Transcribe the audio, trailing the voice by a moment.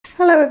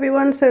Hello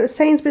everyone, so it's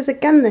Sainsbury's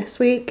again this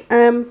week.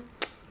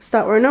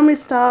 Start where I normally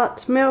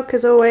start. Milk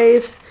as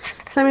always,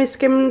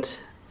 semi-skimmed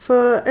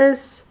for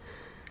us,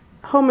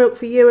 whole milk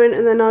for Ewan,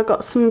 and then I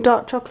got some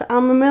dark chocolate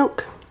almond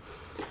milk.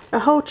 A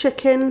whole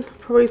chicken,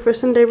 probably for a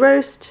Sunday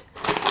roast.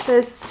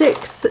 There's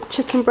 6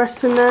 chicken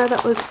breasts in there,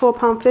 that was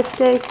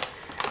 £4.50.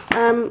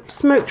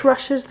 Smoked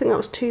rashers, I think that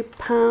was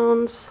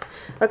 £2.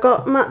 I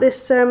got Matt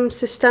this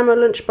Sistema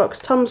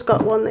lunchbox. Tom's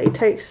got one that he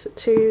takes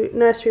to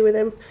nursery with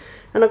him,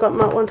 and I got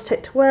Matt one to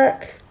take to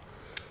work.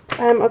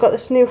 I got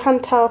this new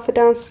hand towel for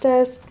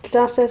downstairs, the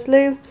downstairs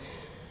loo.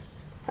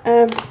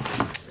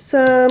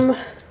 Some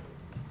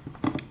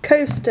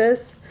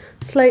coasters,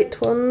 slate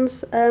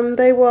ones.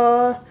 They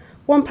were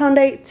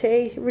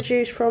 £1.80,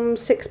 reduced from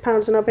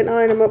 £6, and I've been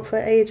eyeing them up for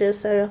ages,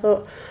 so I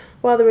thought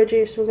while they're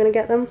reduced I'm going to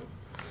get them.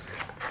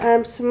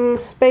 Some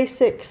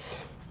basics,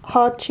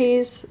 hard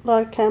cheese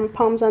like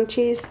Parmesan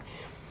cheese,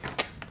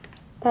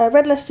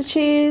 red Leicester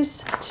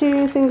cheese,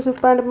 2 things of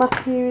Brandon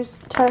Matthews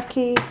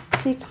turkey,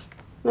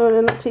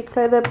 no, not tikka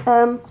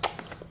flavour,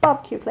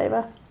 barbecue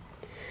flavour.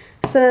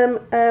 Some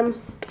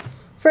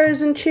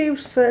frozen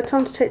tubes for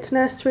Tom to take to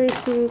nursery,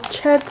 some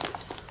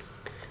cheds,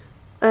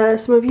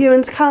 some of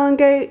Ewan's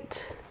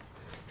Callangate,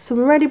 some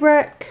ready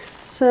brick,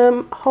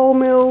 some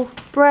wholemeal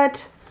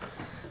bread,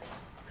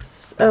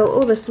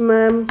 there's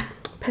some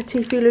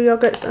Petit Filo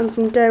yogurts and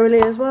some Dairy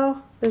as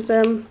well. There's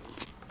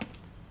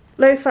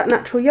low fat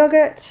natural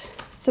yogurt,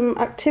 some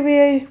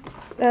Activia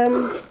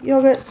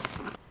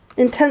yogurts,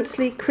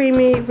 intensely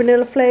creamy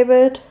vanilla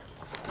flavoured,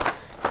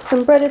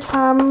 some breaded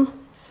ham,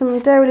 some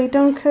Dairy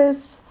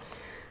Dunkers,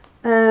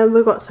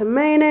 we've got some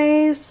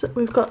mayonnaise,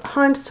 we've got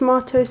Heinz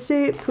tomato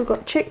soup, we've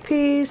got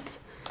chickpeas,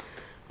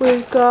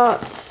 we've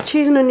got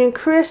cheese and onion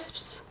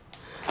crisps,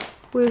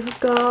 we've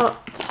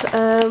got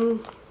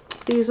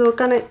these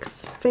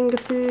organics finger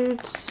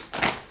foods,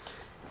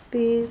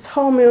 these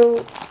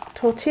wholemeal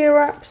tortilla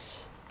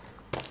wraps,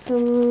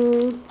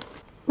 some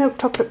milk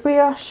chocolate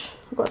brioche,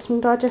 we've got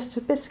some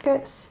digestive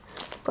biscuits,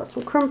 we've got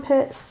some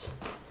crumpets,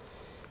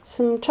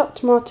 some chopped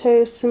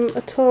tomatoes, some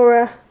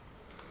atora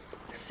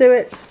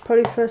suet,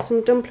 probably for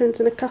some dumplings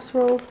in a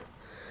casserole,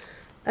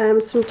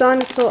 some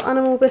dinosaur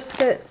animal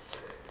biscuits,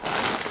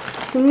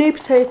 some new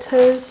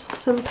potatoes,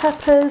 some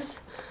peppers,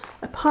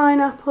 a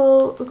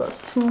pineapple, we've got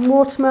some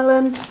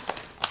watermelon,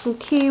 some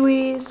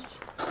kiwis,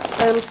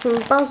 some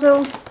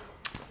basil,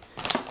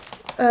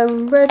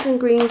 red and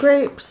green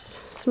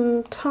grapes,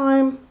 some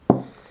thyme,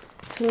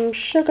 some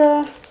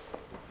sugar,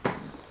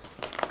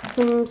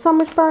 some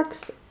sandwich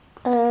bags,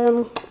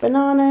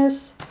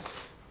 bananas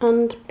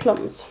and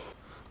plums.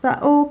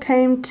 That all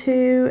came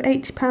to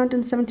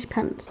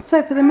 £80.70.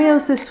 So for the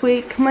meals this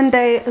week,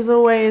 Monday as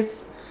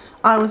always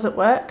I was at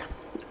work,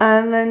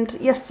 and then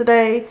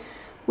yesterday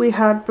we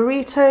had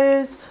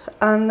burritos,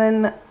 and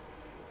then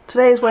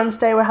today's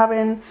Wednesday we're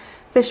having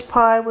fish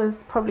pie with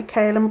probably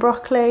kale and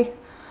broccoli.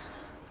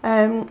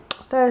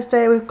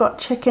 Thursday we've got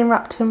chicken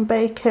wrapped in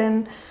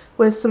bacon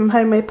with some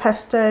homemade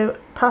pesto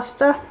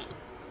pasta.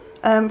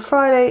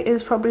 Friday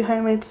is probably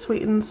homemade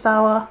sweet and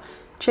sour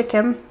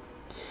chicken.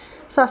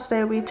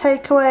 Saturday will be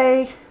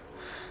takeaway.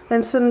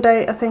 Then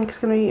Sunday I think it's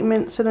going to be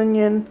mince and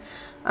onion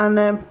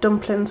and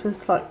dumplings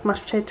with like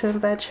mashed potato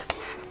and veg.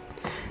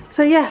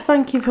 So yeah,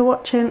 thank you for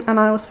watching, and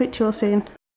I will speak to you all soon.